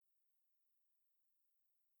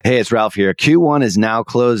Hey, it's Ralph here. Q1 is now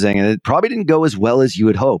closing and it probably didn't go as well as you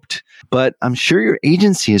had hoped, but I'm sure your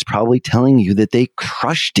agency is probably telling you that they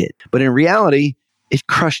crushed it. But in reality, it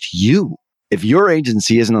crushed you. If your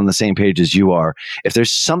agency isn't on the same page as you are, if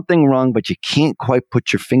there's something wrong, but you can't quite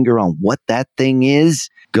put your finger on what that thing is,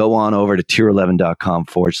 go on over to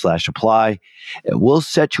tier11.com/apply and we'll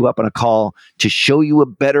set you up on a call to show you a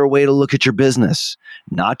better way to look at your business.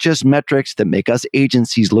 Not just metrics that make us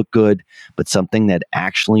agencies look good, but something that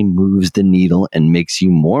actually moves the needle and makes you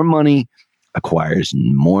more money, acquires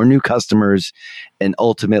more new customers, and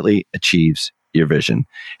ultimately achieves your vision.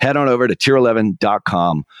 Head on over to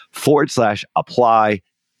tier11.com/apply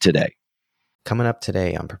today. Coming up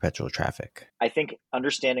today on Perpetual Traffic. I think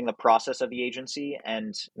understanding the process of the agency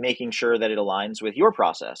and making sure that it aligns with your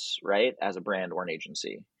process, right, as a brand or an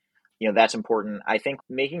agency. That's important. I think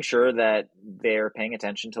making sure that they're paying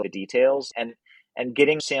attention to the details and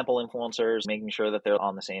getting sample influencers, making sure that they're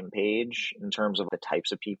on the same page in terms of the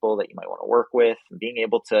types of people that you might want to work with, and being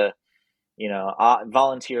able to,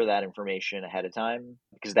 volunteer that information ahead of time,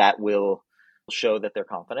 because that will show that they're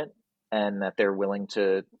confident and that they're willing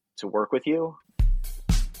to work with you.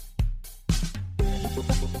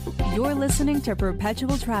 You're listening to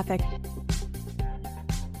Perpetual Traffic.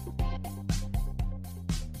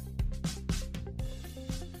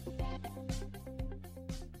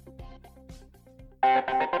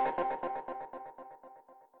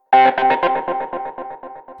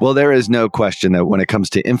 Well, there is no question that when it comes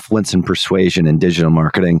to influence and persuasion in digital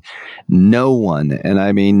marketing, no one, and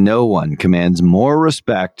I mean no one, commands more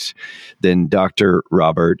respect than Dr.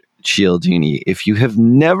 Robert Cialdini. If you have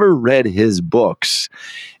never read his books,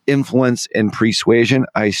 Influence and Persuasion,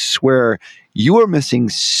 I swear you are missing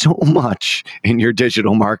so much in your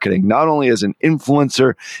digital marketing, not only as an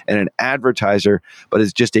influencer and an advertiser, but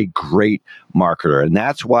as just a great marketer. And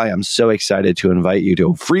that's why I'm so excited to invite you to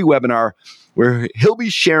a free webinar where he'll be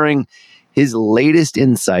sharing his latest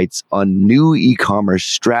insights on new e-commerce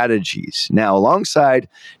strategies. Now, alongside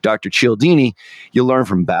Dr. Cialdini, you'll learn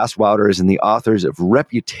from Bass Wouters and the authors of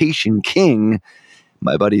Reputation King,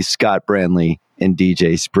 my buddies Scott Branley and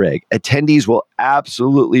DJ Sprigg. Attendees will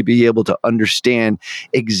absolutely be able to understand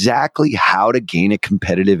exactly how to gain a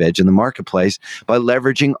competitive edge in the marketplace by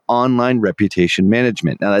leveraging online reputation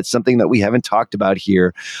management. Now, that's something that we haven't talked about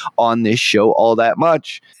here on this show all that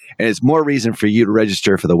much. And it's more reason for you to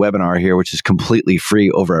register for the webinar here, which is completely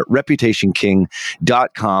free over at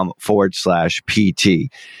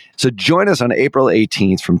reputationking.com/PT. So join us on April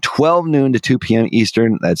 18th from 12 noon to 2 p.m.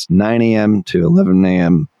 Eastern. That's 9 a.m. to 11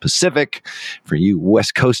 a.m. Pacific for you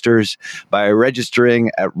West Coasters by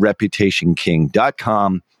registering at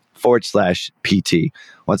reputationking.com/PT.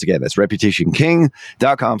 Once again, that's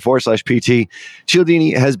reputationking.com/PT.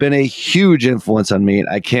 Cialdini has been a huge influence on me, and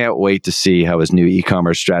I can't wait to see how his new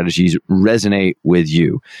e-commerce strategies resonate with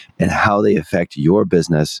you and how they affect your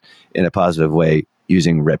business in a positive way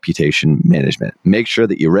using reputation management. Make sure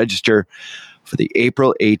that you register for the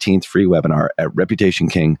April 18th free webinar at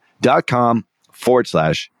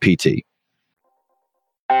reputationking.com/PT.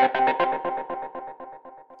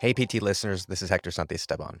 Hey, PT listeners, this is Hector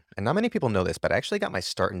Santisteban. And not many people know this, but I actually got my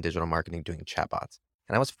start in digital marketing doing chatbots.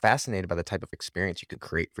 And I was fascinated by the type of experience you could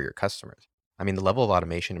create for your customers. I mean, the level of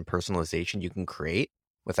automation and personalization you can create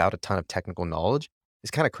without a ton of technical knowledge is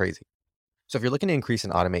kind of crazy. So if you're looking to increase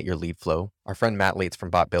and automate your lead flow, our friend Matt Lates from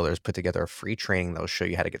Bot Builders put together a free training that will show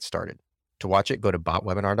you how to get started. To watch it, go to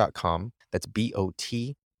botwebinar.com. That's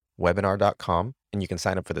BOT webinar.com, and you can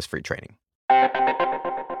sign up for this free training.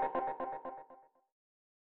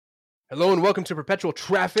 Hello and welcome to Perpetual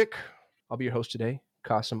Traffic. I'll be your host today,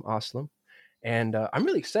 Qasim Aslam. And I'm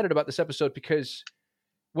really excited about this episode because,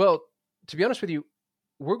 well, to be honest with you,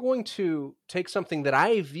 we're going to take something that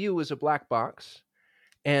I view as a black box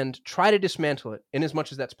and try to dismantle it in as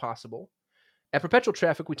much as that's possible. At Perpetual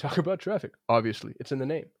Traffic, we talk about traffic. Obviously, it's in the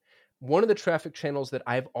name. One of the traffic channels that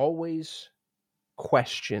I've always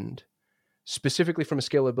questioned, specifically from a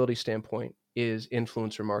scalability standpoint, is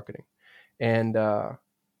influencer marketing. And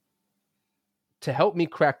to help me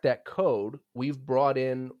crack that code, we've brought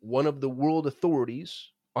in one of the world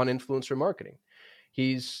authorities on influencer marketing.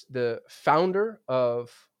 He's the founder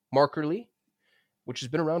of Markerly, which has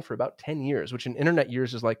been around for about 10 years, which in internet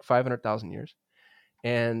years is like 500,000 years.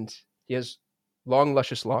 And he has long,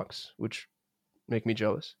 luscious locks, which make me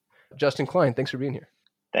jealous. Justin Klein, thanks for being here.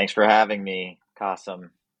 Thanks for having me, Qasim.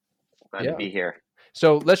 Glad to be here.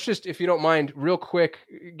 So let's just, if you don't mind, real quick,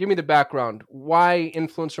 give me the background. Why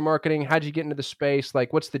influencer marketing? How'd you get into the space?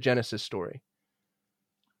 Like, what's the genesis story?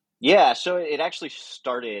 Yeah, so it actually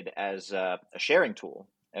started as a sharing tool.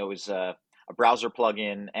 It was a browser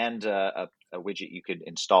plugin and a widget you could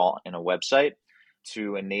install in a website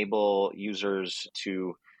to enable users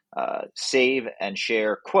to save and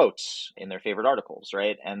share quotes in their favorite articles,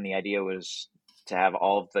 right? And the idea was to have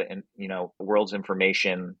all of the world's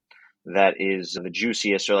information that is the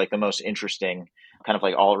juiciest or like the most interesting, kind of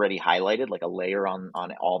like already highlighted, like a layer on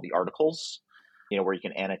all the articles, where you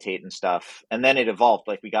can annotate and stuff. And then it evolved,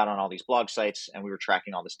 like we got on all these blog sites and we were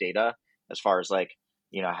tracking all this data as far as like,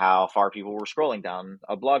 how far people were scrolling down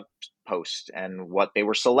a blog post and what they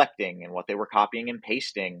were selecting and what they were copying and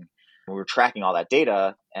pasting. We were tracking all that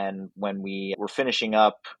data. And when we were finishing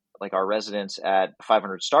up like our residence at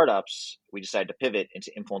 500 Startups, we decided to pivot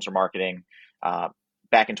into influencer marketing.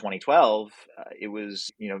 Back in 2012, it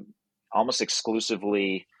was, almost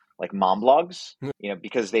exclusively like mom blogs,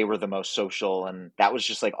 because they were the most social, and that was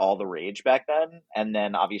just like all the rage back then. And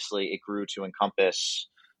then obviously it grew to encompass,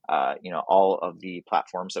 all of the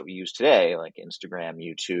platforms that we use today, like Instagram,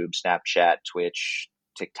 YouTube, Snapchat, Twitch,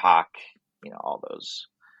 TikTok, all those.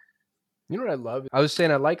 You know what I love? I was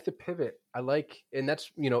saying I like the pivot. And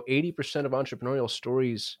that's, 80% of entrepreneurial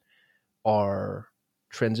stories are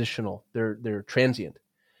transitional. They're transient,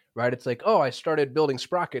 right? It's like, I started building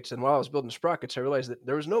sprockets, and while I was building sprockets, I realized that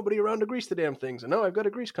there was nobody around to grease the damn things, and now I've got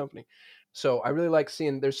a grease company. So I really like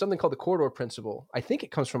seeing, there's something called the corridor principle. I think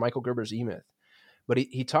it comes from Michael Gerber's E-Myth, but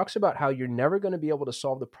he talks about how you're never going to be able to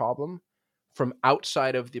solve the problem from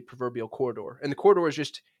outside of the proverbial corridor. And the corridor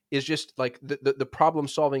is just like the problem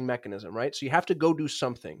solving mechanism, right? So you have to go do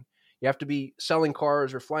something. You have to be selling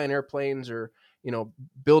cars or flying airplanes or,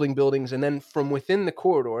 building buildings. And then from within the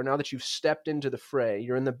corridor, now that you've stepped into the fray,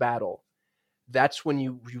 you're in the battle. That's when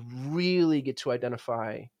you really get to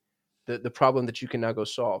identify the problem that you can now go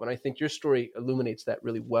solve. And I think your story illuminates that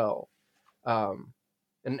really well.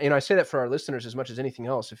 And I say that for our listeners as much as anything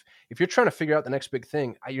else. If you're trying to figure out the next big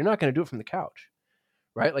thing, you're not going to do it from the couch,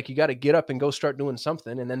 right? Like you got to get up and go start doing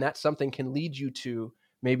something. And then that something can lead you to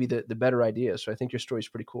maybe the better idea. So I think your story is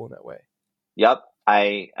pretty cool in that way. Yep.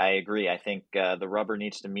 I agree. I think the rubber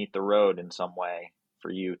needs to meet the road in some way for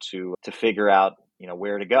you to figure out,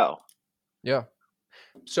 where to go. Yeah.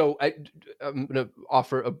 So I'm going to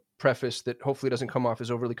offer a preface that hopefully doesn't come off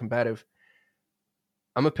as overly combative.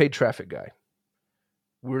 I'm a paid traffic guy.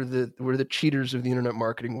 We're the cheaters of the internet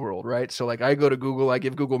marketing world, right? So like I go to Google, I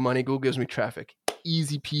give Google money, Google gives me traffic.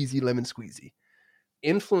 Easy peasy lemon squeezy.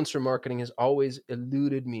 Influencer marketing has always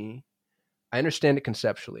eluded me. I understand it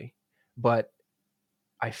conceptually, but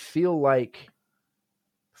I feel like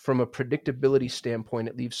from a predictability standpoint,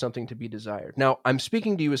 it leaves something to be desired. Now, I'm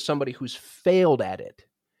speaking to you as somebody who's failed at it.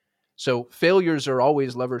 So failures are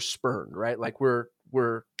always levers spurned, right? Like we're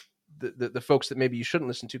the folks that maybe you shouldn't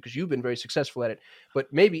listen to because you've been very successful at it.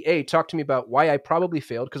 But maybe, talk to me about why I probably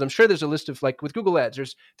failed, because I'm sure there's a list of, like with Google Ads,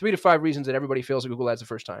 there's 3 to 5 reasons that everybody fails at Google Ads the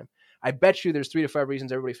first time. I bet you there's 3 to 5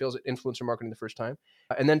 reasons everybody fails at influencer marketing the first time.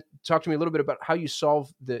 And then talk to me a little bit about how you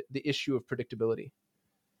solve the issue of predictability.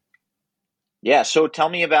 Yeah. So tell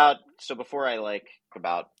me about, before I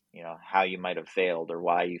about, how you might have failed or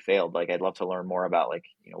why you failed, I'd love to learn more about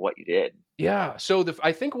what you did. Yeah. So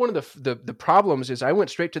I think one of the problems is I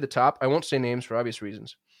went straight to the top. I won't say names for obvious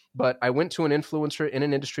reasons, but I went to an influencer in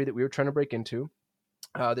an industry that we were trying to break into.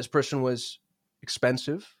 This person was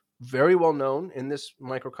expensive, very well known in this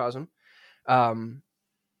microcosm.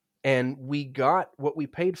 And we got what we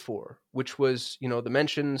paid for, which was, the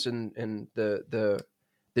mentions and the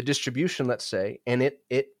distribution, let's say, and it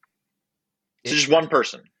just one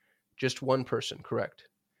person. Just one person, correct.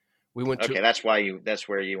 We went to that's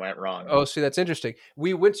where you went wrong. Oh, see, that's interesting.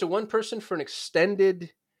 We went to one person for an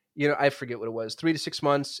extended, I forget what it was, 3 to 6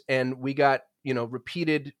 months, and we got,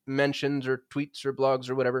 repeated mentions or tweets or blogs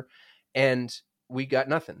or whatever, and we got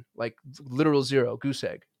nothing, like literal zero, goose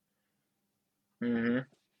egg. Mm-hmm.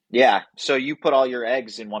 Yeah. So you put all your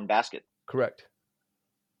eggs in one basket. Correct.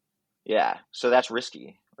 Yeah. So that's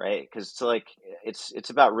risky, right? Because it's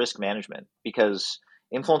about risk management, because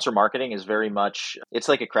influencer marketing is very much, it's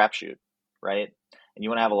like a crapshoot, right? And you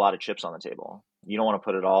want to have a lot of chips on the table. You don't want to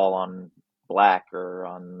put it all on black or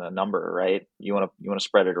on a number, right? You want to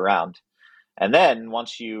spread it around. And then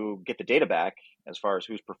once you get the data back as far as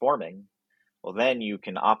who's performing, well, then you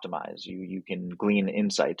can optimize, you can glean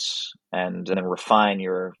insights and then refine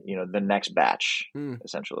your, the next batch,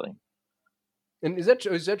 essentially. And is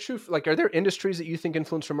that true? Like, are there industries that you think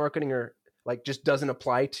influencer marketing are just doesn't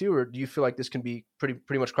apply to, or do you feel like this can be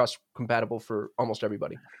pretty much cross compatible for almost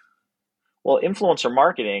everybody? Well, influencer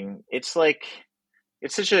marketing, it's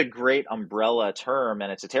such a great umbrella term,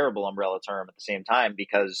 and it's a terrible umbrella term at the same time,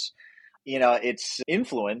 because, its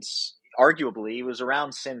influence arguably was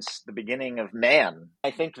around since the beginning of man.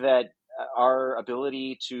 I think that our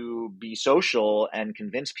ability to be social and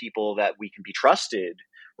convince people that we can be trusted,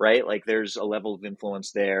 right? Like there's a level of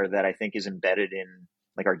influence there that I think is embedded in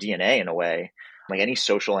like our DNA in a way. Like any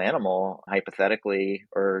social animal, hypothetically,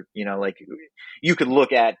 or, like you could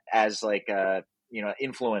look at as like,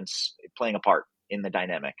 influence playing a part in the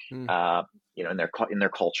dynamic, in their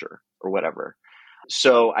culture or whatever.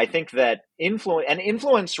 So I think that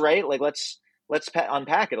influence, right? Like let's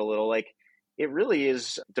unpack it a little. Like it really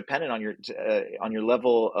is dependent on your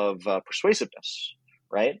level of persuasiveness,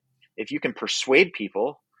 right? If you can persuade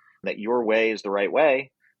people that your way is the right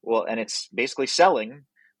way, well, and it's basically selling,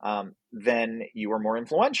 then you are more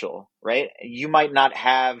influential, right? You might not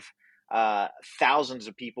have thousands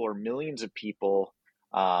of people or millions of people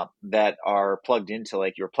that are plugged into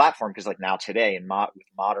like your platform, because like now today with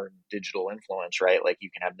modern digital influence, right? Like you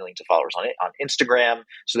can have millions of followers on Instagram.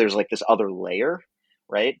 So there's like this other layer,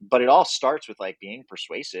 right? But it all starts with like being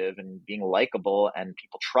persuasive and being likable and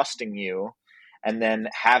people trusting you, and then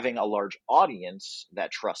having a large audience that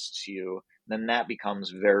trusts you. Then that becomes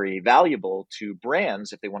very valuable to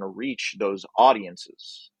brands if they want to reach those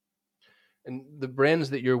audiences. And the brands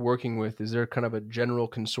that you're working with, is there kind of a general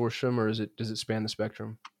consortium, or does it span the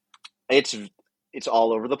spectrum? It's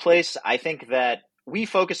all over the place. I think that we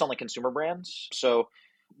focus on the consumer brands. So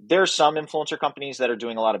there are some influencer companies that are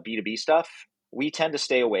doing a lot of B2B stuff. We tend to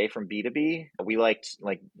stay away from B2B. We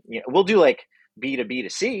we'll do like B2B to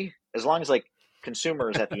C as long as like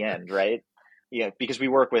consumers at the end, right? Yeah, because we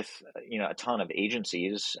work with a ton of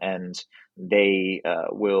agencies, and they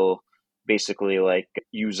will basically like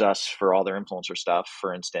use us for all their influencer stuff,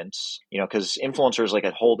 for instance, because influencer is like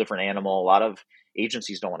a whole different animal. A lot of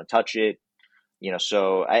agencies don't want to touch it,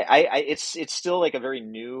 so it's still like a very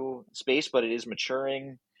new space, but it is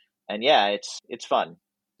maturing, and yeah, it's fun.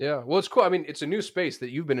 Yeah, well, it's cool. I mean, it's a new space that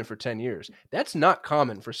you've been in for 10 years. That's not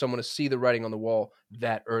common for someone to see the writing on the wall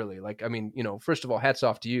that early. Like, I mean, first of all, hats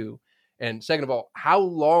off to you. And second of all, how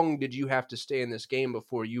long did you have to stay in this game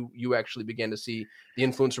before you actually began to see the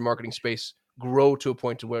influencer marketing space grow to a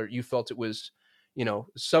point to where you felt it was,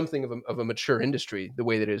 something of a mature industry the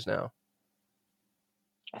way that it is now?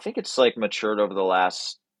 I think it's like matured over the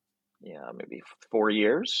last, maybe 4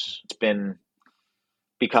 years. It's been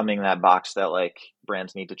becoming that box that like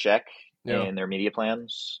brands need to check in their media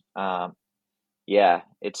plans.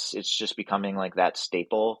 It's just becoming like that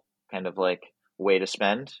staple kind of like way to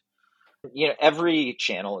spend. Every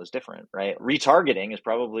channel is different, right? Retargeting is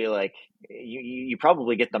probably like you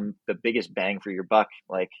probably get the biggest bang for your buck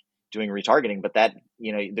like doing retargeting, but that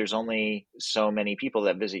there's only so many people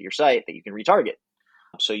that visit your site that you can retarget,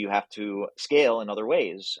 so you have to scale in other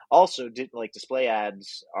ways. Also, like display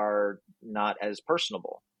ads are not as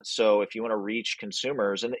personable, so if you want to reach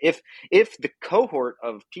consumers, and if the cohort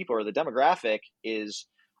of people or the demographic is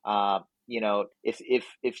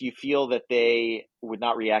if you feel that they would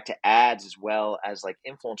not react to ads as well as like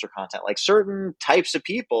influencer content, like certain types of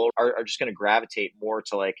people are just going to gravitate more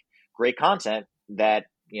to like great content that,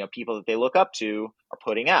 people that they look up to are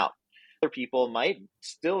putting out. Other people might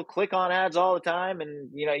still click on ads all the time, and,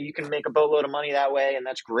 you can make a boatload of money that way, and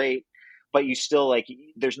that's great. But you still like,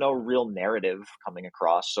 there's no real narrative coming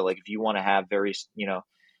across. So like, if you want to have very,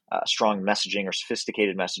 strong messaging or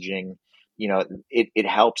sophisticated messaging, it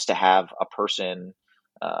helps to have a person,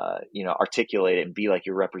 articulate it and be like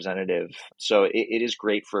your representative. So it is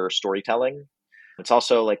great for storytelling. It's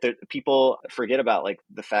also like people forget about like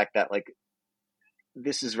the fact that like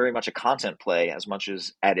this is very much a content play as much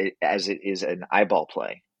as it is an eyeball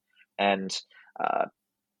play. And,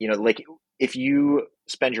 like if you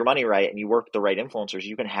spend your money right and you work with the right influencers,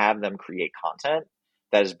 you can have them create content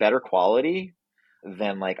that is better quality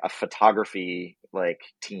than like a photography like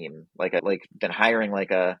team, than hiring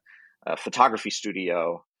like a photography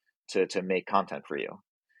studio to make content for you.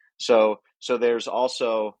 So there's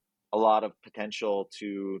also a lot of potential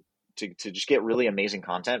to just get really amazing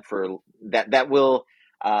content for that will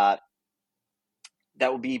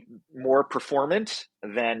be more performant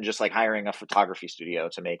than just like hiring a photography studio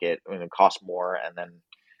to make it. I mean, it costs more, and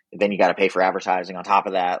then you got to pay for advertising on top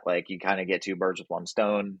of that. Like you kind of get two birds with one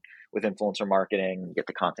stone with influencer marketing. You get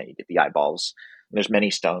the content, you get the eyeballs. And there's many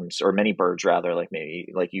stones, or many birds rather, like maybe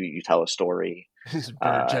like you tell a story.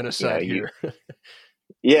 Bird genocide here.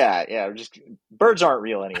 Yeah. Just birds aren't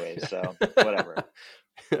real anyways, so whatever.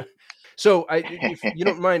 So if you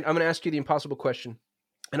don't mind, I'm going to ask you the impossible question,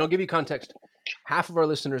 and I'll give you context. Half of our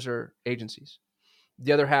listeners are agencies.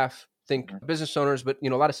 The other half think business owners, but a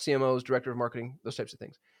lot of CMOs, director of marketing, those types of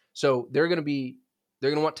things. So they're going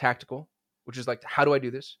to want tactical, which is like, how do I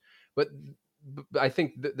do this? But I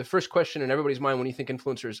think the first question in everybody's mind when you think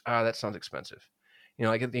influencers, that sounds expensive. You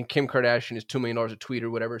know, like I think Kim Kardashian is $2 million a tweet or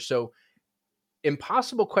whatever. So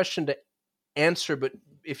impossible question to answer, but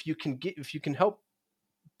if you can help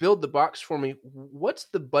build the box for me, what's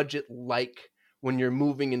the budget like when you're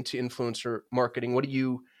moving into influencer marketing? What do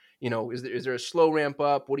you know, is there a slow ramp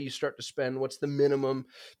up? What do you start to spend? What's the minimum?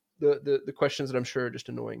 The questions that I'm sure are just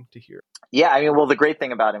annoying to hear. Yeah, I mean, well, the great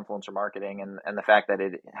thing about influencer marketing and the fact that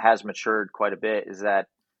it has matured quite a bit is that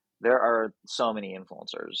there are so many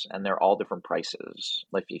influencers and they're all different prices.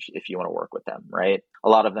 Like if you want to work with them, right? A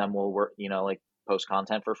lot of them will work, like post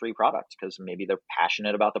content for free products because maybe they're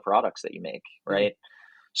passionate about the products that you make, right?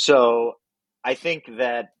 Mm-hmm. So I think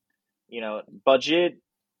that, budget,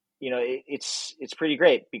 it's pretty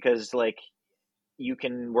great because like you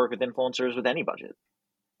can work with influencers with any budget.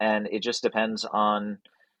 And it just depends on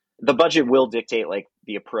the budget will dictate like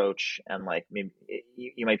the approach and like maybe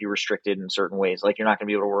you might be restricted in certain ways. Like you're not going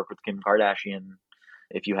to be able to work with Kim Kardashian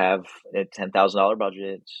if you have a $10,000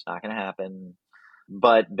 budget. It's not going to happen.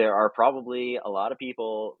 But there are probably a lot of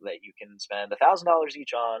people that you can spend $1,000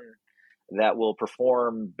 each on that will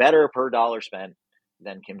perform better per dollar spent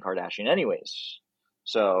than Kim Kardashian anyways.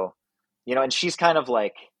 So, and she's kind of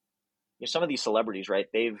like, some of these celebrities, right?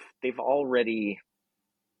 They've already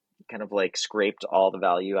kind of like scraped all the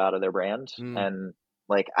value out of their brand. And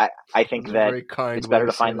like, I think that it's better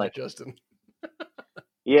to find like, Justin.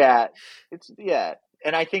 yeah.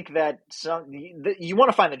 And I think that you want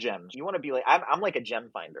to find the gems. You want to be like, I'm like a gem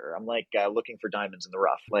finder. I'm like looking for diamonds in the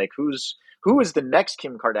rough. Like who is the next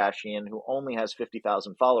Kim Kardashian who only has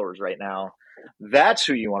 50,000 followers right now? That's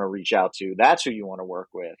who you want to reach out to. That's who you want to work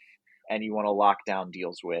with. And you want to lock down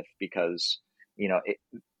deals with because,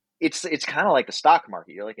 it's kind of like the stock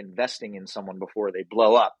market. You're like investing in someone before they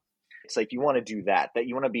blow up. It's like you want to do that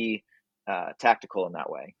you want to be tactical in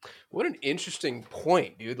that way. What an interesting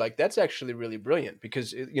point, dude. Like that's actually really brilliant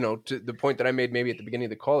because, to the point that I made maybe at the beginning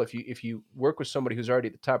of the call, if you work with somebody who's already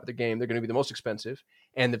at the top of the game, they're going to be the most expensive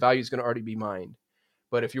and the value is going to already be mined.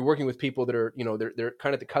 But if you're working with people that are, they're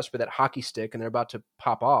kind of at the cusp of that hockey stick and they're about to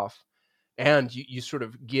pop off and you sort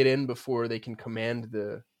of get in before they can command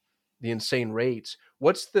the insane rates.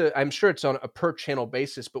 I'm sure it's on a per channel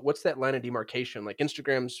basis, but what's that line of demarcation? Like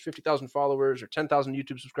Instagram's 50,000 followers or 10,000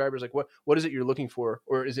 YouTube subscribers. Like what is it you're looking for?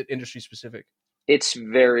 Or is it industry specific? It's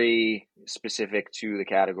very specific to the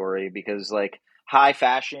category because like high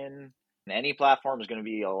fashion, any platform is going to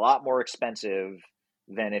be a lot more expensive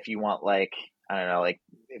than if you want like, I don't know, like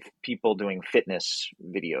if people doing fitness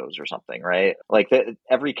videos or something, right? Like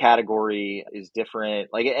every category is different.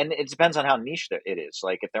 Like, and it depends on how niche it is.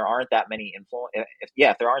 Like if there aren't that many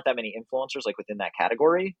if there aren't that many influencers like within that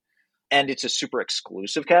category and it's a super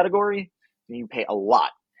exclusive category, then you pay a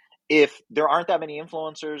lot. If there aren't that many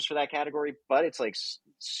influencers for that category, but it's like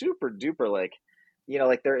super duper, like,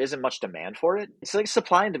 like there isn't much demand for it. It's like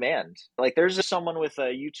supply and demand. Like there's just someone with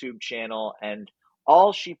a YouTube channel and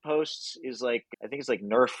all she posts is like, I think it's like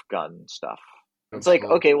Nerf gun stuff. It's like,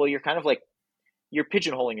 okay, well, you're kind of like, you're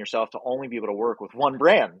pigeonholing yourself to only be able to work with one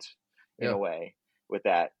brand in a way with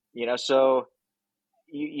that, so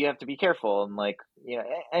you have to be careful and like,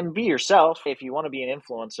 and be yourself if you want to be an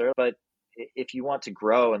influencer, but if you want to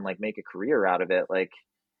grow and like make a career out of it, like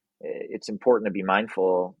it's important to be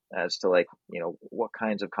mindful as to like, what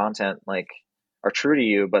kinds of content like are true to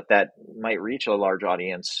you, but that might reach a large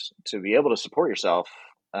audience to be able to support yourself,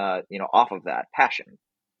 off of that passion.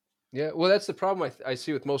 Yeah. Well, that's the problem I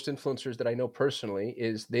see with most influencers that I know personally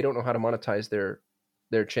is they don't know how to monetize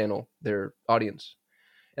their channel, their audience.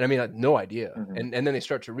 And I mean, I had no idea. Mm-hmm. And then they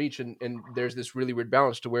start to reach and there's this really weird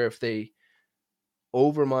balance to where if they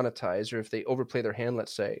over monetize or if they overplay their hand,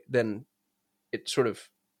 let's say, then it sort of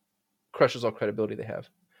crushes all credibility they have.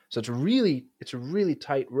 So it's a really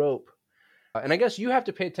tight rope. And I guess you have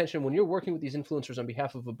to pay attention when you're working with these influencers on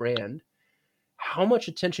behalf of a brand. How much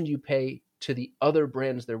attention do you pay to the other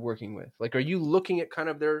brands they're working with? Like, are you looking at kind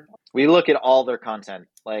of their... We look at all their content,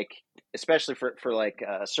 like, especially for like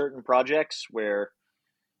certain projects where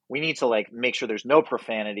we need to like make sure there's no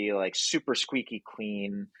profanity, like super squeaky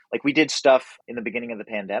clean. Like we did stuff in the beginning of the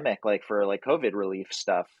pandemic, like for like COVID relief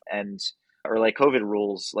stuff or like COVID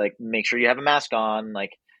rules, like make sure you have a mask on,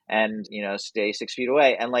 like, and, stay 6 feet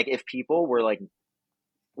away. And like, if people were like,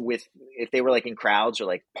 if they were like in crowds or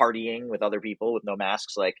like partying with other people with no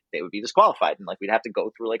masks, like they would be disqualified. And like, we'd have to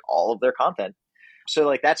go through like all of their content. So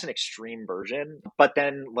like, that's an extreme version. But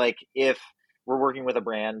then like, if we're working with a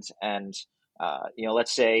brand and,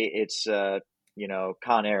 let's say it's,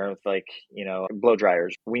 Conair with like, blow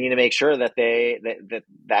dryers, we need to make sure that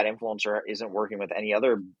that influencer isn't working with any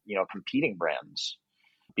other, competing brands.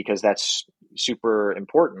 because that's super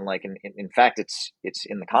important. Like in fact, it's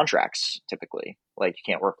in the contracts typically. Like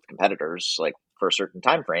you can't work with competitors like for a certain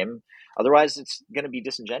time frame, otherwise it's going to be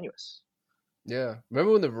disingenuous. Yeah,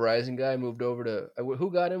 remember when the Verizon guy moved over to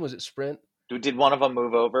who got him? Was it Sprint? Did one of them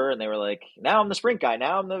move over and they were like, now I'm the Sprint guy,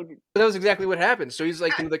 now I'm the... That was exactly what happened. So he's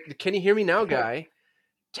like the Can You Hear Me Now guy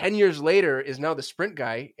 10 years later is now the Sprint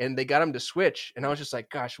guy, and they got him to switch. And I was just like,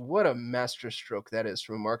 gosh, what a masterstroke that is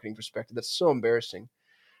from a marketing perspective. That's so embarrassing.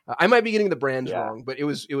 I might be getting the brands wrong, but it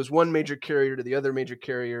was one major carrier to the other major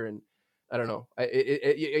carrier, and I don't know.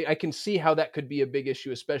 I can see how that could be a big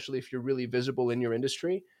issue, especially if you're really visible in your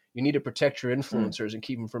industry. You need to protect your influencers and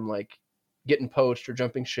keep them from like getting poached or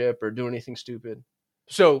jumping ship or doing anything stupid.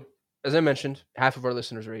 So, as I mentioned, half of our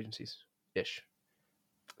listeners are agencies-ish.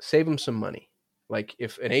 Save them some money. Like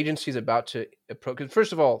if an agency is about to approach, because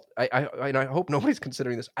first of all, I hope nobody's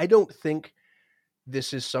considering this. I don't think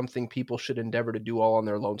this is something people should endeavor to do all on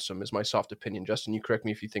their lonesome, is my soft opinion. Justin, you correct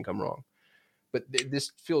me if you think I'm wrong. But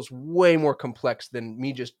this feels way more complex than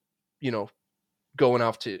me just, going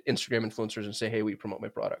off to Instagram influencers and say, hey, will you promote my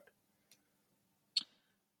product?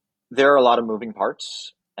 There are a lot of moving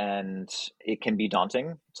parts and it can be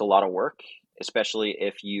daunting. It's a lot of work, especially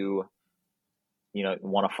if you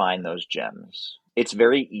want to find those gems. It's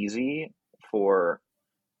very easy for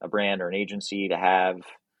a brand or an agency to have,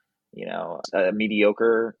 a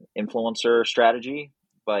mediocre influencer strategy.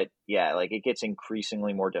 But yeah, like it gets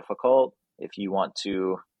increasingly more difficult if you want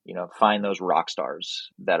to, find those rock stars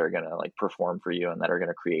that are going to like perform for you and that are going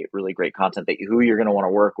to create really great content who you're going to want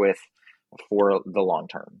to work with for the long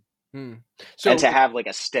term. So, and to have like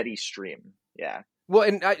a steady stream. Yeah. Well,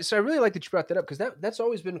 and I really like that you brought that up, because that's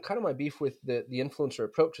always been kind of my beef with the influencer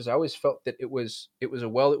approach, is I always felt that it was a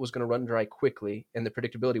well that was going to run dry quickly and the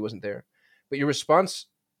predictability wasn't there. But your response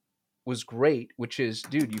was great, which is,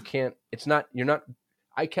 dude,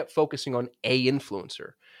 I kept focusing on a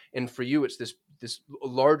influencer. And for you, it's this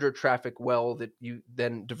larger traffic well that you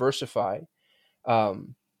then diversify. For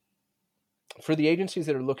the agencies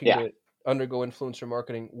that are looking to undergo influencer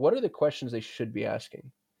marketing, what are the questions they should be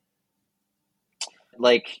asking?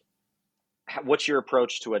 Like, what's your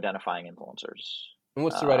approach to identifying influencers? And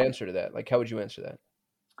what's the right answer to that? Like, how would you answer that?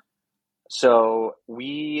 So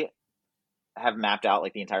we have mapped out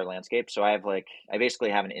like the entire landscape. So I basically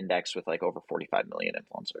have an index with like over 45 million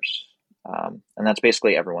influencers. And that's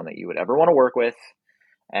basically everyone that you would ever want to work with.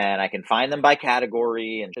 And I can find them by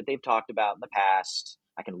category and that they've talked about in the past.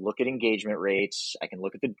 I can look at engagement rates. I can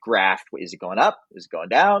look at the graph. Is it going up? Is it going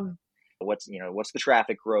down? What's the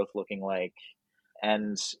traffic growth looking like?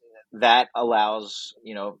 And that allows,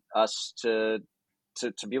 us to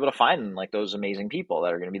be able to find like those amazing people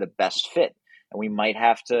that are going to be the best fit. And we might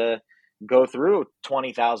have to go through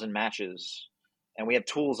 20,000 matches, and we have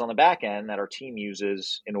tools on the back end that our team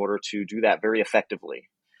uses in order to do that very effectively,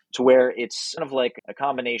 to where it's kind of like a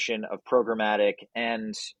combination of programmatic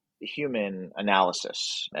and human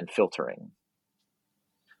analysis and filtering.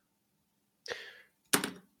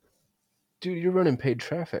 Dude, you're running paid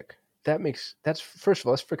traffic. That's first of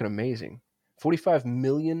all, that's freaking amazing. 45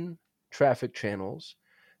 million traffic channels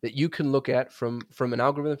that you can look at from an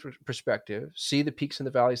algorithm perspective, see the peaks and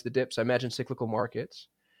the valleys, the dips, I imagine cyclical markets,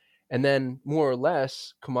 and then more or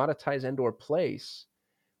less commoditize and or place.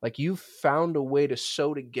 Like you've found a way to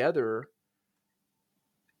sew together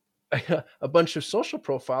a bunch of social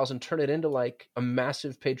profiles and turn it into like a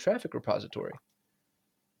massive paid traffic repository.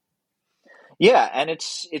 Yeah, and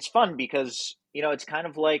it's fun because it's kind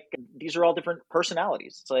of like these are all different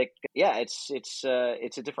personalities. It's like it's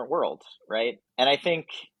a different world, right? And I think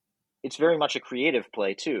it's very much a creative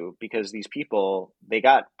play too, because these people, they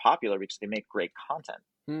got popular because they make great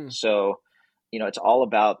content. So it's all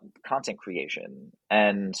about content creation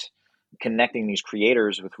and connecting these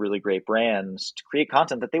creators with really great brands to create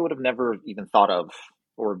content that they would have never even thought of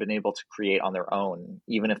or been able to create on their own,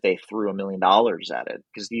 even if they threw $1 million at it.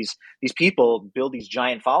 Because these people build these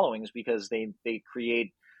giant followings because they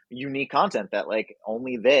create unique content that like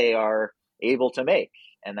only they are able to make.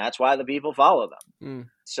 And that's why the people follow them.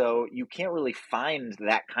 So you can't really find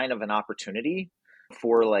that kind of an opportunity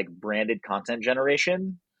for like branded content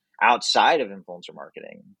generation outside of influencer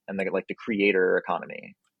marketing and the creator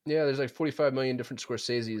economy. Yeah, there's like 45 million different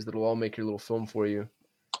Scorseses that'll all make your little film for you.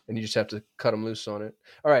 And you just have to cut them loose on it.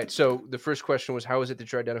 All right. So the first question was, how is it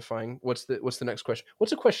that you're identifying? What's the next question?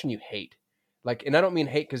 What's a question you hate? Like, and I don't mean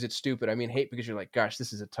hate because it's stupid. I mean hate because you're like, gosh,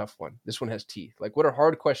 this is a tough one. This one has teeth. Like, what are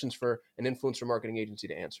hard questions for an influencer marketing agency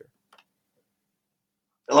to answer?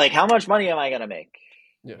 Like, how much money am I going to make?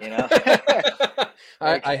 Yeah.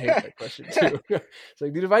 I hate that question too. It's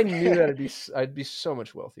like, dude, if I knew that, I'd be so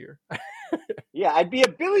much wealthier. Yeah, I'd be a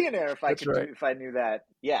billionaire if That's right. if I knew that.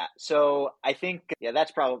 Yeah. So I think,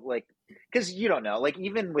 that's probably like, because you don't know, like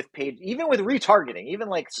even with retargeting, even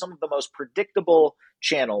like some of the most predictable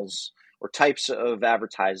channels or types of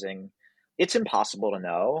advertising, it's impossible to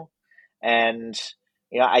know. And,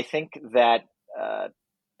 I think that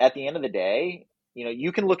at the end of the day,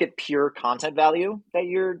 you can look at pure content value that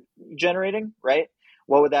you're generating, right?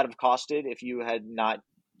 What would that have costed if you had not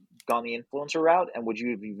gone the influencer route, and would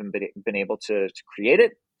you have even been able to create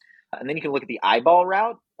it? And then you can look at the eyeball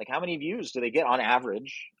route, like how many views do they get on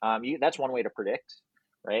average? That's one way to predict,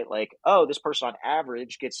 right? Like, oh, this person on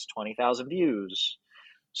average gets 20,000 views.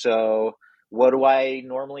 So what do I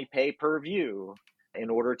normally pay per view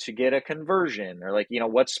in order to get a conversion? Or like,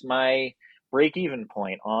 what's my break even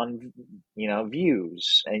point on,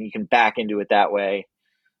 views? And you can back into it that way.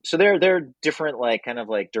 So there are different like kind of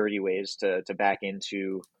like dirty ways to back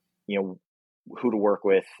into, who to work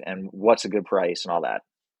with and what's a good price and all that.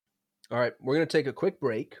 All right, we're going to take a quick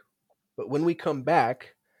break, but when we come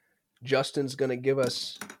back, Justin's going to give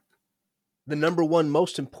us the number one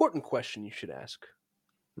most important question you should ask.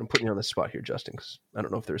 I'm putting you on the spot here, Justin, because I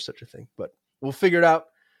don't know if there's such a thing, but we'll figure it out.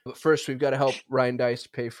 But first, we've got to help Ryan Dice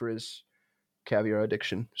pay for his caviar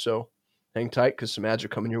addiction. So hang tight, because some ads are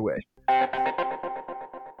coming your way.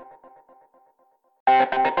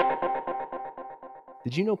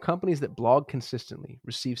 Did you know companies that blog consistently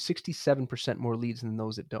receive 67% more leads than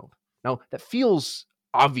those that don't? Now, that feels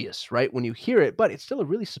obvious, right, when you hear it, but it's still a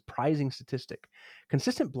really surprising statistic.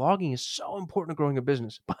 Consistent blogging is so important to growing a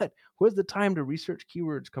business, but who has the time to research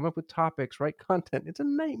keywords, come up with topics, write content? It's a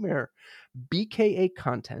nightmare. BKA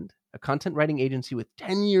Content, a content writing agency with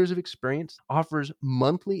 10 years of experience, offers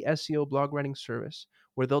monthly SEO blog writing service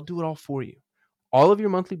where they'll do it all for you. All of your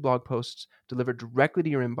monthly blog posts delivered directly to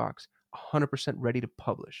your inbox, 100% ready to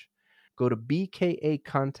publish. Go to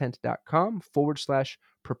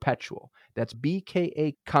bkacontent.com/perpetual. That's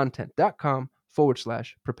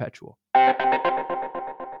bkacontent.com/perpetual.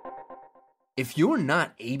 If you're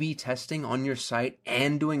not A/B testing on your site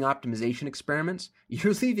and doing optimization experiments,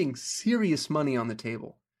 you're leaving serious money on the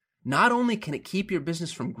table. Not only can it keep your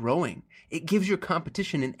business from growing, it gives your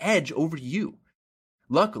competition an edge over you.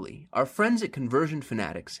 Luckily, our friends at Conversion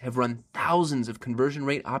Fanatics have run thousands of conversion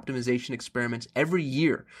rate optimization experiments every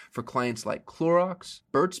year for clients like Clorox,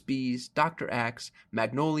 Burt's Bees, Dr. Axe,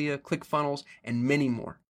 Magnolia, ClickFunnels, and many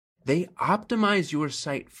more. They optimize your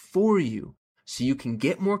site for you so you can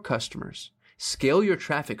get more customers, scale your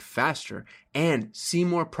traffic faster, and see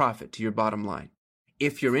more profit to your bottom line.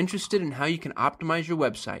 If you're interested in how you can optimize your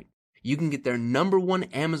website, you can get their #1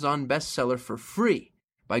 Amazon bestseller for free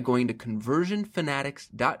by going to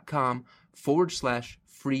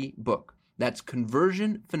conversionfanatics.com/free book. That's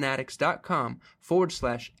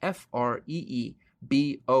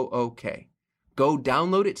conversionfanatics.com/FREEBOOK. Go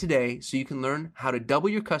download it today so you can learn how to double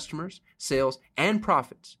your customers, sales, and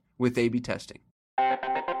profits with A/B testing.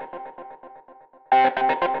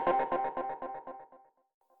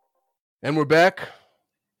 And we're back.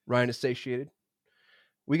 Ryan is satiated.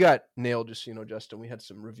 We got nailed, just so you know, Justin. We had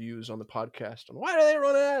some reviews on the podcast on why do they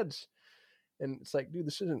run ads? And it's like, dude,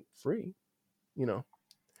 this isn't free,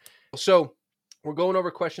 So we're going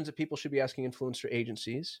over questions that people should be asking influencer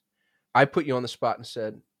agencies. I put you on the spot and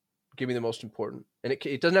said, give me the most important. And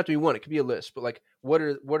it doesn't have to be one. It could be a list. But like, what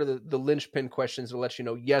are the linchpin questions that let you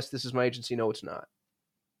know, yes, this is my agency. No, it's not.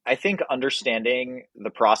 I think understanding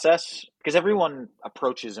the process, because everyone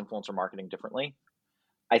approaches influencer marketing differently.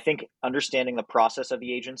 I think understanding the process of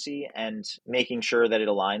the agency and making sure that it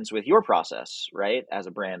aligns with your process, right, as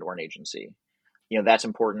a brand or an agency, that's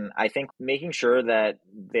important. I think making sure that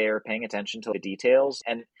they're paying attention to the details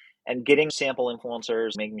and getting sample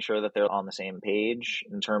influencers, making sure that they're on the same page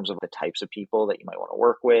in terms of the types of people that you might want to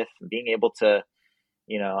work with, and being able to,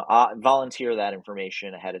 volunteer that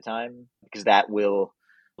information ahead of time, because that will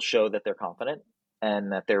show that they're confident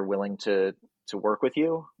and that they're willing to work with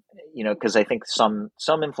you. Because I think some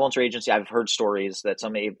influencer agency, I've heard stories that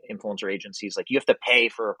some influencer agencies, like, you have to pay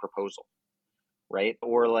for a proposal, right?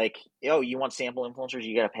 Or like, you want sample influencers,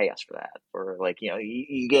 you got to pay us for that. Or like,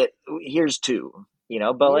 you get, here's 2,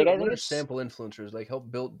 but like, I think it's sample influencers, like,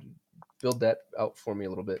 help build that out for me a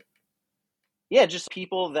little bit. Yeah, just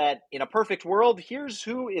people that in a perfect world, here's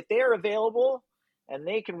who, if they're available and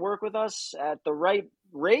they can work with us at the right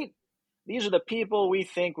rate, these are the people we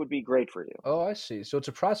think would be great for you. Oh, I see. So it's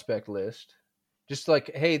a prospect list. Just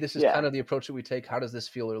like, hey, this is kind of the approach that we take. How does this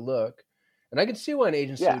feel or look? And I can see why an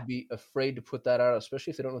agency would be afraid to put that out,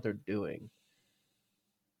 especially if they don't know what they're doing.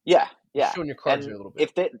 Yeah. You're showing your cards there a little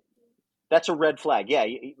bit. That's a red flag. Yeah.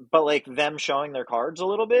 But like them showing their cards a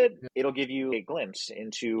little bit, Yeah. it'll give you a glimpse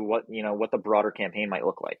into what, what the broader campaign might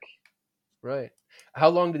look like. Right. How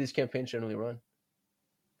long do these campaigns generally run?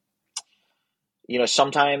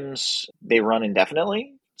 Sometimes they run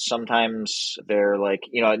indefinitely. Sometimes they're like,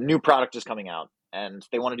 a new product is coming out and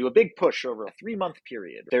they want to do a big push over a 3-month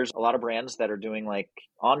period. There's a lot of brands that are doing like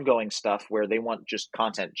ongoing stuff where they want just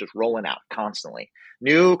content just rolling out constantly.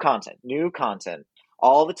 New content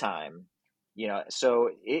all the time. So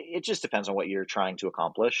it just depends on what you're trying to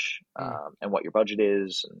accomplish and what your budget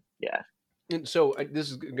is. And yeah. And so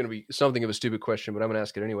this is going to be something of a stupid question, but I'm going to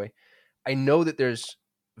ask it anyway. I know that there's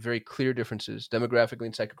very clear differences demographically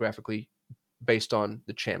and psychographically based on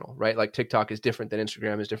the channel, right? Like TikTok is different than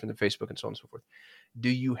Instagram, is different than Facebook, and so on and so forth. Do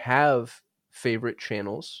you have favorite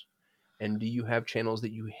channels, and do you have channels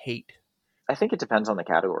that you hate? I think it depends on the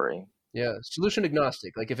category. Yeah, solution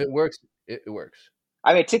agnostic. Like if it works, it works.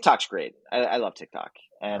 I mean, TikTok's great. I love TikTok,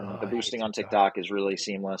 and the boosting on TikTok is really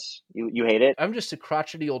seamless. You hate it? I'm just a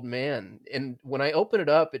crotchety old man, and when I open it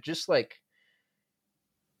up, it just like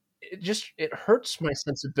it hurts my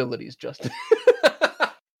sensibilities, Justin.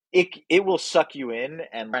 It will suck you in,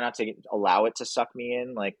 and try not to allow it to suck me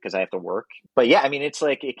in, like, because I have to work. But yeah, I mean, it's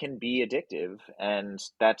like it can be addictive, and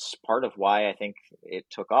that's part of why I think it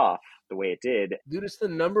took off the way it did. Dude, it's the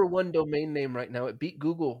 #1 domain name right now. It beat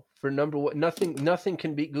Google for #1. Nothing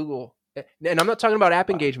can beat Google. And I'm not talking about app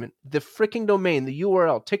engagement. The freaking domain, the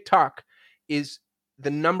URL, TikTok is the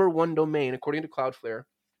 #1 domain according to Cloudflare.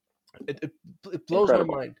 It blows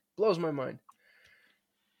Incredible. my mind. Blows my mind.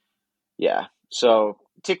 Yeah. So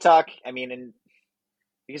TikTok, I mean, and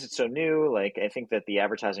because it's so new, like I think that the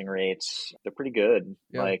advertising rates, they're pretty good.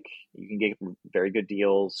 Yeah. Like you can get very good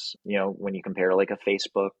deals, when you compare like a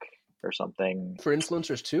Facebook or something. For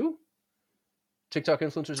influencers too? TikTok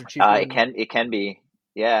influencers are cheaper. It can be.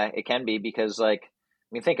 Yeah, it can be because like, I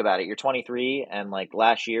mean, think about it. You're 23 and like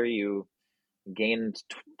last year you gained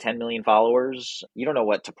 10 million followers. You don't know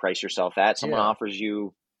what to price yourself at. Someone offers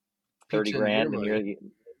you 30 grand and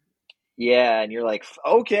you're like,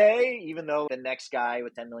 okay, even though the next guy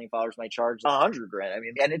with 10 million followers might charge 100 grand. I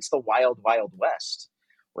mean, and it's the wild, wild west,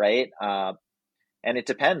 right? And it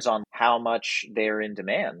depends on how much they're in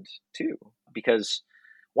demand too, because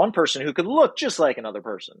one person who could look just like another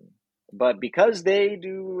person, but because they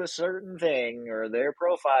do a certain thing or their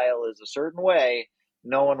profile is a certain way,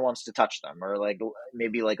 no one wants to touch them, or like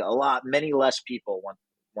maybe like many less people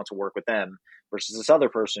want to work with them versus this other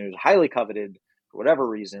person who's highly coveted for whatever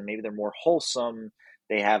reason. Maybe they're more wholesome.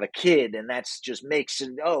 They have a kid and that's just makes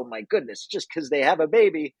it, oh my goodness, just because they have a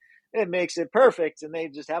baby, it makes it perfect. And they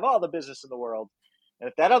just have all the business in the world. And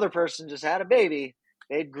if that other person just had a baby,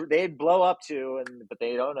 they'd blow up too. But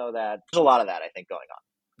they don't know that. There's a lot of that, I think, going on.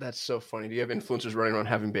 That's so funny. Do you have influencers running around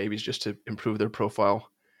having babies just to improve their profile?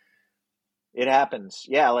 It happens.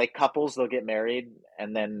 Yeah. Like couples, they'll get married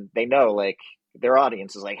and then they know like their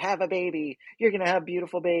audience is like, have a baby. You're going to have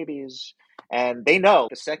beautiful babies. And they know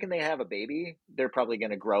the second they have a baby, they're probably going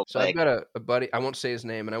to grow. So I've got a buddy, I won't say his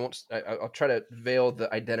name, and I'll try to veil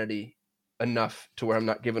the identity enough to where I'm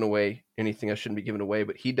not giving away anything I shouldn't be giving away,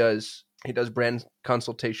 but he does brand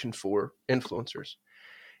consultation for influencers.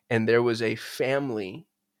 And there was a family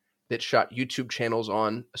that shot YouTube channels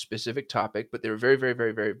on a specific topic, but they were very, very,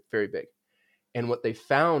 very, very, very big. And what they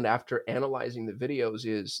found after analyzing the videos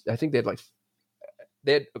is, I think they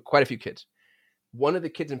had quite a few kids. One of the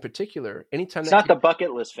kids in particular, anytime it's not the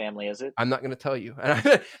bucket list family, is it? I'm not going to tell you,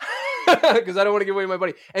 because I don't want to give away my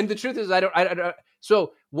buddy. And the truth is, I don't.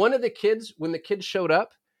 So one of the kids, when the kids showed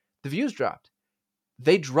up, the views dropped.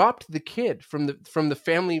 They dropped the kid from the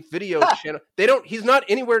family video channel. He's not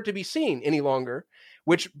anywhere to be seen any longer,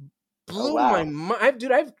 which blew my mind.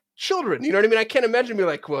 Dude, I have children. You know what I mean? I can't imagine being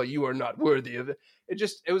like, well, you are not worthy of it.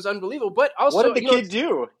 It was unbelievable. But also, what did the kid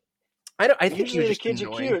do? I think he was just kids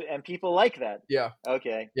annoying. are cute and people like that. Yeah.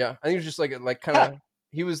 Okay. Yeah. I think he was just like kind of,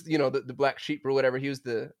 he was, the black sheep or whatever. He was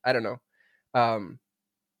I don't know.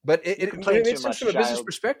 But it makes sense from a business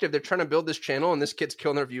perspective. They're trying to build this channel and this kid's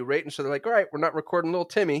killing their view rate. And so they're like, all right, we're not recording little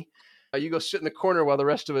Timmy. You go sit in the corner while the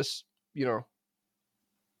rest of us,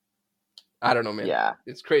 I don't know, man. Yeah.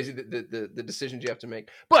 It's crazy the decisions you have to make.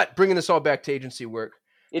 But bringing this all back to agency work.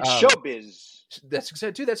 It's showbiz. That's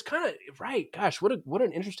exactly, dude. That's kind of right. Gosh, what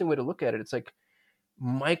an interesting way to look at it. It's like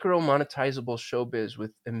micro monetizable showbiz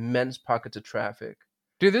with immense pockets of traffic.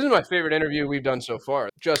 Dude, this is my favorite interview we've done so far.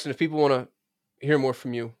 Justin, if people want to hear more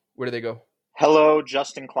from you, where do they go?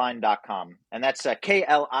 HelloJustinKline.com. And that's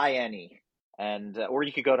KLINE. And or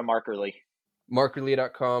you could go to Markerly.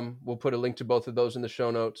 Markerly.com. We'll put a link to both of those in the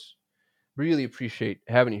show notes. Really appreciate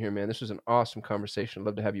having you here, man. This was an awesome conversation. I'd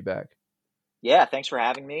love to have you back. Yeah, thanks for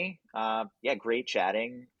having me. Yeah, great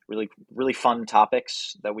chatting. Really, really fun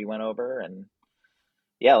topics that we went over, and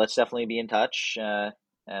yeah, let's definitely be in touch.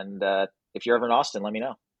 And if you're ever in Austin, let me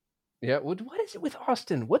know. Yeah. What is it with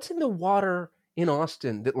Austin? What's in the water in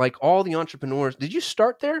Austin that like all the entrepreneurs? Did you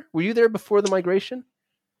start there? Were you there before the migration?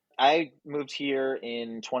 I moved here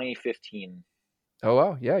in 2015. Oh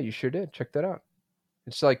wow, yeah, you sure did. Check that out.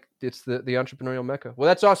 It's like it's the entrepreneurial mecca. Well,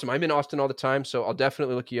 that's awesome. I'm in Austin all the time, so I'll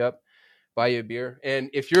definitely look you up, buy you a beer. And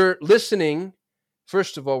if you're listening,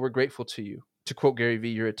 first of all, we're grateful to you. To quote Gary Vee,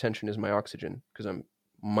 your attention is my oxygen, because I'm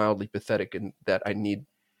mildly pathetic in that I need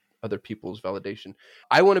other people's validation.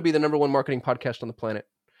 I want to be the number one marketing podcast on the planet.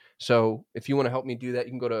 So if you want to help me do that,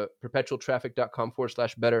 you can go to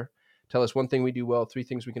perpetualtraffic.com/better. Tell us one thing we do well, 3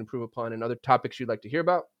 things we can improve upon, and other topics you'd like to hear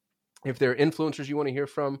about. If there are influencers you want to hear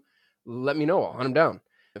from, let me know. I'll hunt them down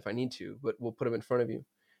if I need to, but we'll put them in front of you.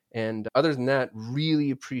 And other than that,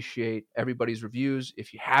 really appreciate everybody's reviews.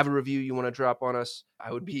 If you have a review you want to drop on us,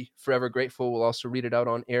 I would be forever grateful. We'll also read it out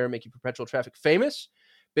on air, make you Perpetual Traffic famous.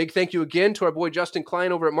 Big thank you again to our boy Justin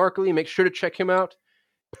Klein over at Markly. Make sure to check him out.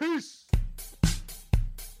 Peace.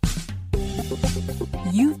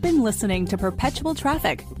 You've been listening to Perpetual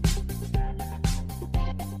Traffic.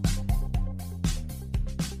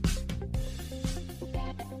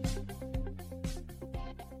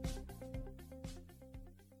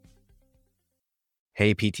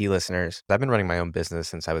 Hey, PT listeners. I've been running my own business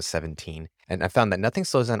since I was 17, and I found that nothing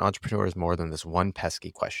slows down entrepreneurs more than this one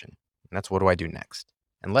pesky question. And that's, what do I do next?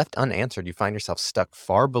 And left unanswered, you find yourself stuck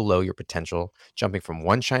far below your potential, jumping from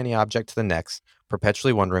one shiny object to the next,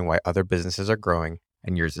 perpetually wondering why other businesses are growing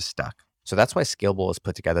and yours is stuck. So that's why Scalable has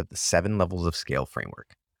put together the 7 levels of scale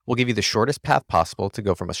framework. We'll give you the shortest path possible to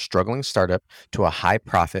go from a struggling startup to a high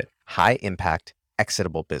profit, high impact,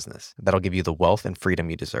 exitable business that'll give you the wealth and freedom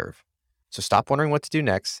you deserve. So stop wondering what to do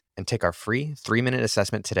next and take our free 3-minute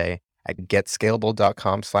assessment today at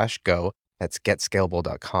getscalable.com/go. That's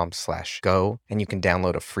getscalable.com/go. And you can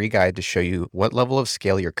download a free guide to show you what level of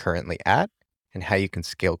scale you're currently at and how you can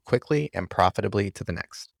scale quickly and profitably to the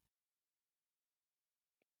next.